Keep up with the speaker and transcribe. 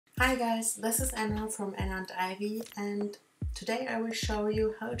Hi guys, this is Anna from Anna and Ivy, and today I will show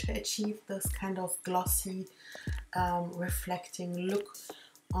you how to achieve this kind of glossy reflecting look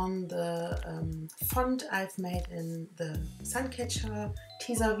on the font I've made in the SunCatcher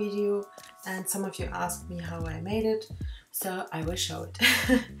teaser video, and some of you asked me how I made it, so I will show it.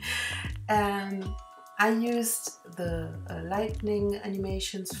 I used the lightning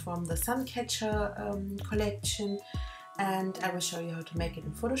animations from the SunCatcher collection, and I will show you how to make it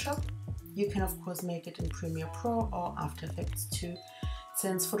in Photoshop. You can of course make it in Premiere Pro or After Effects too,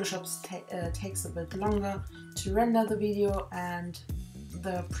 since Photoshop takes a bit longer to render the video, and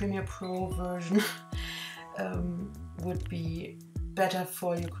the Premiere Pro version would be better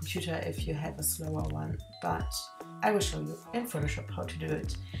for your computer if you have a slower one, but I will show you in Photoshop how to do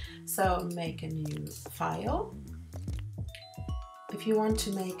it. So make a new file. If you want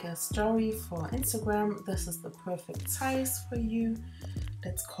to make a story for Instagram, this is the perfect size for you.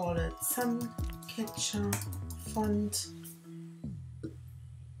 Let's call it SunCatcher font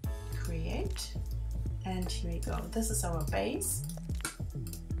create, and here we go. This is our base,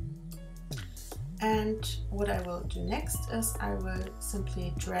 and what I will do next is I will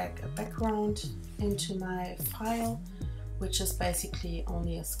simply drag a background into my file, which is basically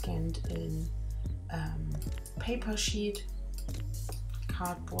only a scanned in paper sheet,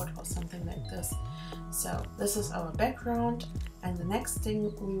 cardboard or something like this. So this is our background, and the next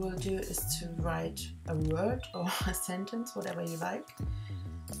thing we will do is to write a word or a sentence, whatever you like.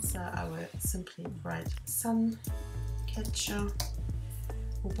 So I will simply write SunCatcher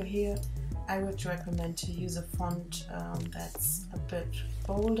over here. I would recommend to use a font that's a bit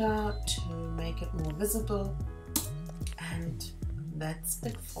bolder to make it more visible, and that's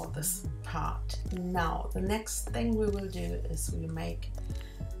it for this part. Now the next thing we will do is we make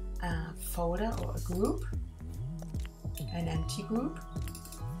a folder or a group, an empty group,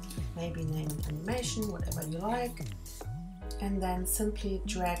 maybe name it animation, whatever you like, and then simply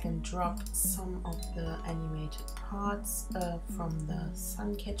drag and drop some of the animated parts from the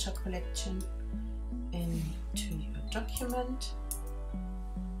SunCatcher collection into your document.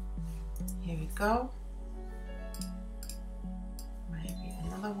 Here we go. Maybe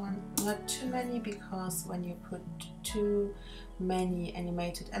another one, not too many, because when you put too many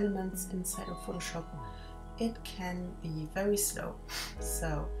animated elements inside of Photoshop, it can be very slow.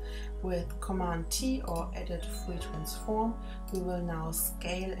 So with Command T or Edit Free Transform, we will now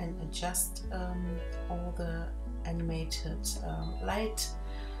scale and adjust all the animated light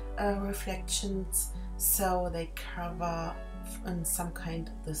reflections, so they cover in some kind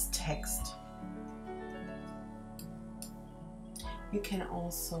of this text. You can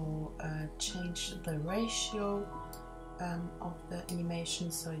also change the ratio of the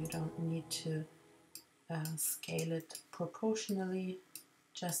animation, so you don't need to scale it proportionally,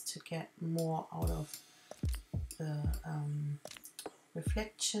 just to get more out of the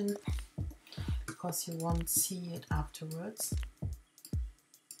reflection, because you won't see it afterwards.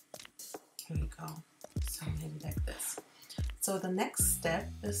 Here we go. So maybe like this. So the next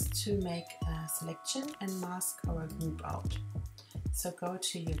step is to make a selection and mask our group out. So go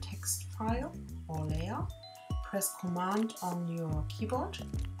to your text file or layer, press Command on your keyboard,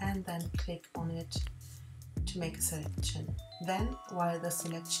 and then click on it to make a selection. Then, while the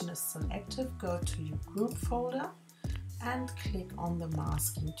selection is still active, go to your group folder and click on the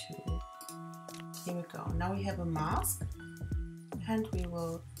masking tool. Here we go. Now we have a mask, and we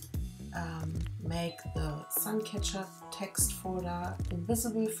will make the SunCatcher text folder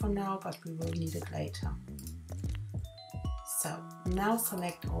invisible for now, but we will need it later. So now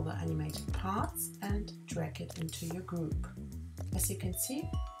select all the animated parts and drag it into your group. As you can see,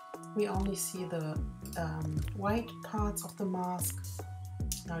 we only see the white parts of the mask.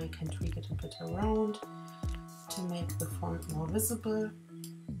 Now you can tweak it a bit around to make the font more visible.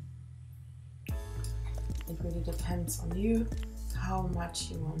 It really depends on you how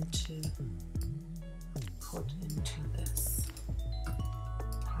much you want to put into this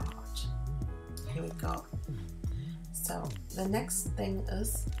part. Here we go. So the next thing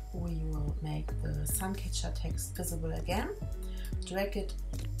is we will make the SunCatcher text visible again. Drag it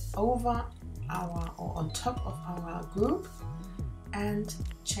over our or on top of our group and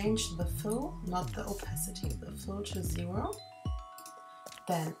change the fill, not the opacity, the fill to 0.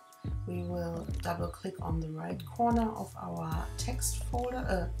 Then we will double click on the right corner of our text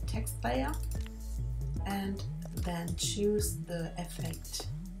folder, text layer, and then choose the effect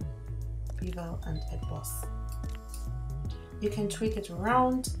bevel and emboss. You can tweak it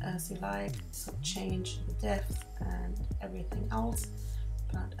around as you like, so change the depth and everything else,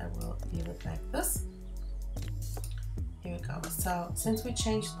 but I will leave it like this. Here here we go. So since we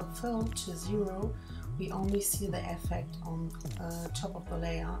changed the fill to 0, we only see the effect on top of the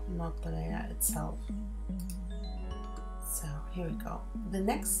layer, not the layer itself. So here we go. The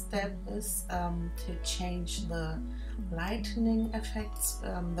next step is to change the lightening effects,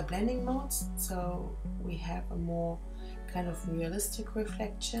 the blending modes, so we have a more kind of realistic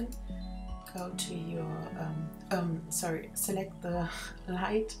reflection. Go to your, select the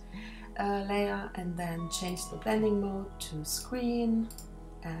light layer and then change the blending mode to screen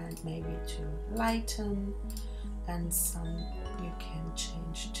and maybe to lighten, and some you can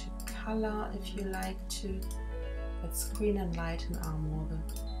change to color if you like to, but screen and lighten are more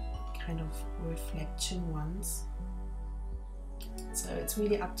the kind of reflection ones. So it's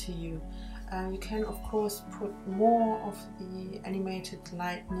really up to you. You can of course put more of the animated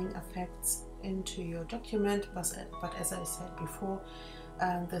lightning effects into your document, but as I said before,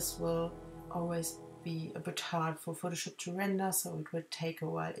 this will always be a bit hard for Photoshop to render, so it will take a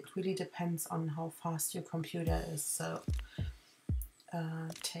while. It really depends on how fast your computer is, so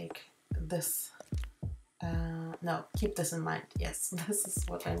take this, no, keep this in mind. Yes, this is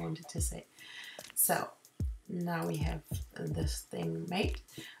what I wanted to say. So now we have this thing made.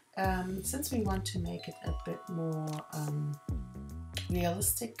 Since we want to make it a bit more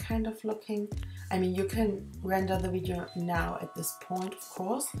realistic kind of looking, I mean, you can render the video now at this point, of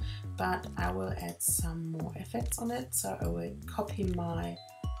course, but I will add some more effects on it. So I will copy my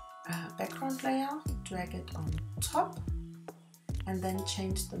background layer, drag it on top, and then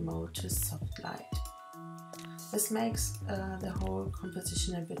change the mode to soft light. This makes the whole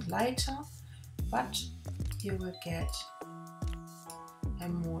composition a bit lighter, but you will get a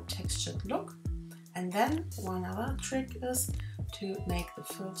more textured look. And then one other trick is to make the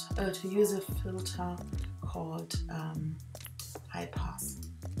filter, to use a filter called high pass.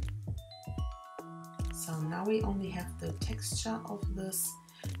 So now we only have the texture of this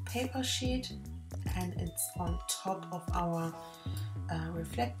paper sheet, and it's on top of our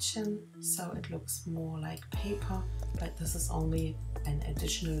reflection, so it looks more like paper, but this is only an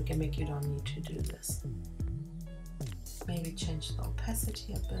additional gimmick. You don't need to do this. Maybe change the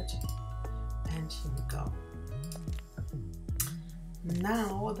opacity a bit, and here we go.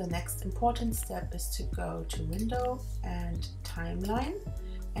 Now the next important step is to go to Window and Timeline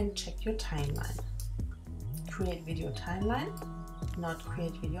and check your timeline. Create video timeline, not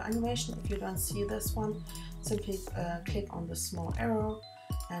create video animation. If you don't see this one, simply click on the small arrow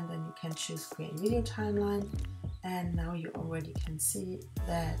and then you can choose create video timeline. And now you already can see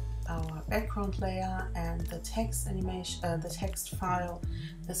that our background layer and the text animation, the text file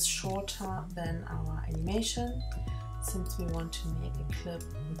is shorter than our animation, since we want to make a clip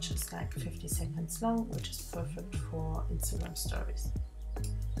which is like 50 seconds long, which is perfect for Instagram stories.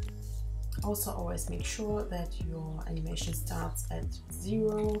 Also always make sure that your animation starts at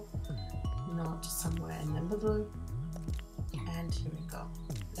 0, not somewhere in the middle. And here we go.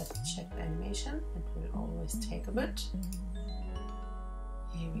 Let's check the animation. It will always take a bit.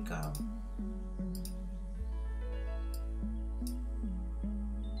 Here we go.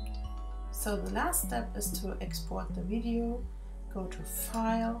 So the last step is to export the video. Go to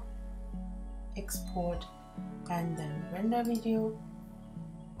File, Export, and then Render Video.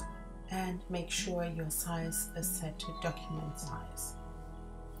 And make sure your size is set to document size.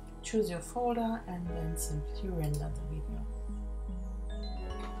 Choose your folder and then simply render the video.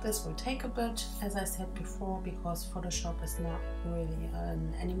 This will take a bit, as I said before, because Photoshop is not really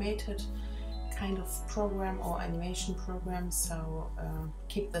an animated kind of program or animation program, so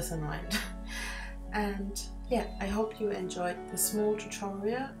keep this in mind. And yeah, I hope you enjoyed the small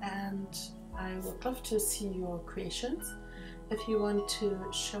tutorial, and I would love to see your creations. If you want to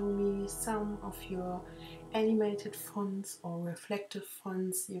show me some of your animated fonts or reflective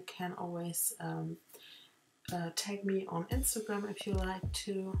fonts, you can always tag me on Instagram if you like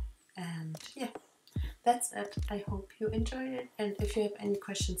to. And yeah, that's it. I hope you enjoyed it, and if you have any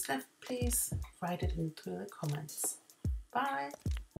questions left, please write it into the comments. Bye!